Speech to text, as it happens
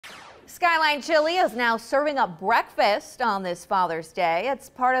Skyline Chili is now serving up breakfast on this Father's Day. It's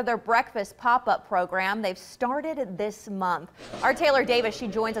part of their breakfast pop-up program they've started this month. Our Taylor Davis, she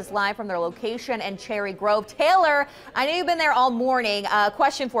joins us live from their location in Cherry Grove. Taylor, I know you've been there all morning.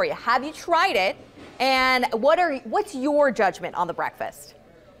 Question for you. Have you tried it? And what's your judgment on the breakfast?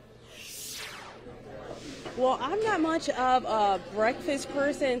 Well, I'm not much of a breakfast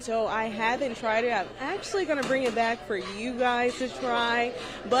person, so I haven't tried it. I'm actually going to bring it back for you guys to try,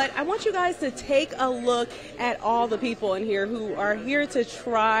 but I want you guys to take a look at all the people in here who are here to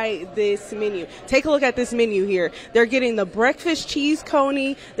try this menu. Take a look at this menu here. They're getting the breakfast cheese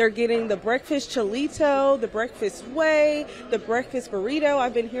coney, they're getting the breakfast chilito, the breakfast whey, the breakfast burrito.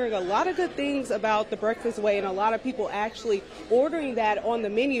 I've been hearing a lot of good things about the breakfast whey and a lot of people actually ordering that on the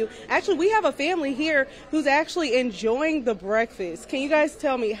menu. Actually, we have a family here who's actually enjoying the breakfast. Can you guys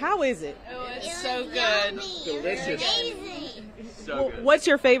tell me, how is it? Oh, it's so good. Delicious. So good. What's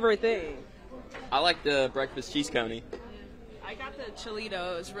your favorite thing? I like the breakfast cheese coney. I got the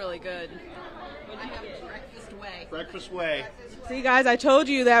chilito. It was really good. I have breakfast whey. Breakfast whey. See, guys, I told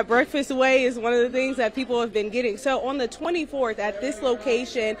you that breakfast whey is one of the things that people have been getting. So on the 24th at this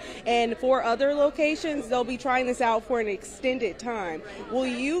location and 4 other locations, they'll be trying this out for an extended time. Will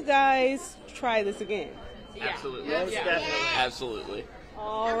you guys try this again? Absolutely. Yeah. Absolutely.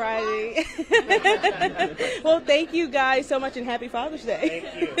 All righty. Well, thank you guys so much and happy Father's Day.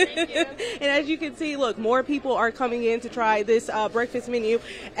 Thank you. Thank you. And as you can see, look, more people are coming in to try this breakfast menu.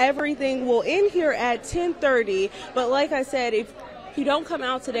 Everything will end here at 10:30. But like I said, if you don't come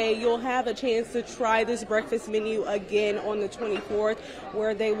out today, you'll have a chance to try this breakfast menu again on the 24th,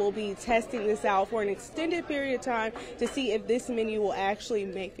 where they will be testing this out for an extended period of time to see if this menu will actually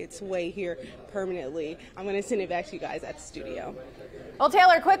make its way here permanently. I'm going to send it back to you guys at the studio. Well,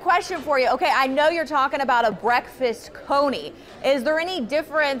 Taylor, quick question for you. Okay, I know you're talking about a breakfast coney. Is there any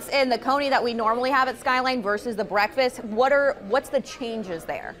difference in the coney that we normally have at Skyline versus the breakfast? What's the changes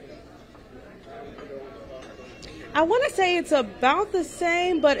there? I want to say it's about the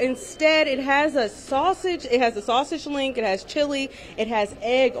same, but instead it has a sausage. It has a sausage link. It has chili. It has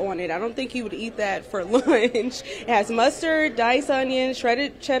egg on it. I don't think you would eat that for lunch. It has mustard, diced onion,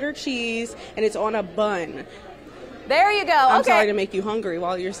 shredded cheddar cheese, and it's on a bun. There you go. I'm okay. sorry to make you hungry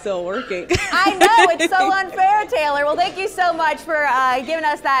while you're still working. I know, it's so unfair, Taylor. Well, thank you so much for giving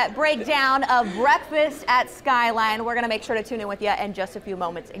us that breakdown of breakfast at Skyline. We're going to make sure to tune in with you in just a few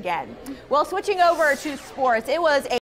moments again. Well, switching over to sports, it was a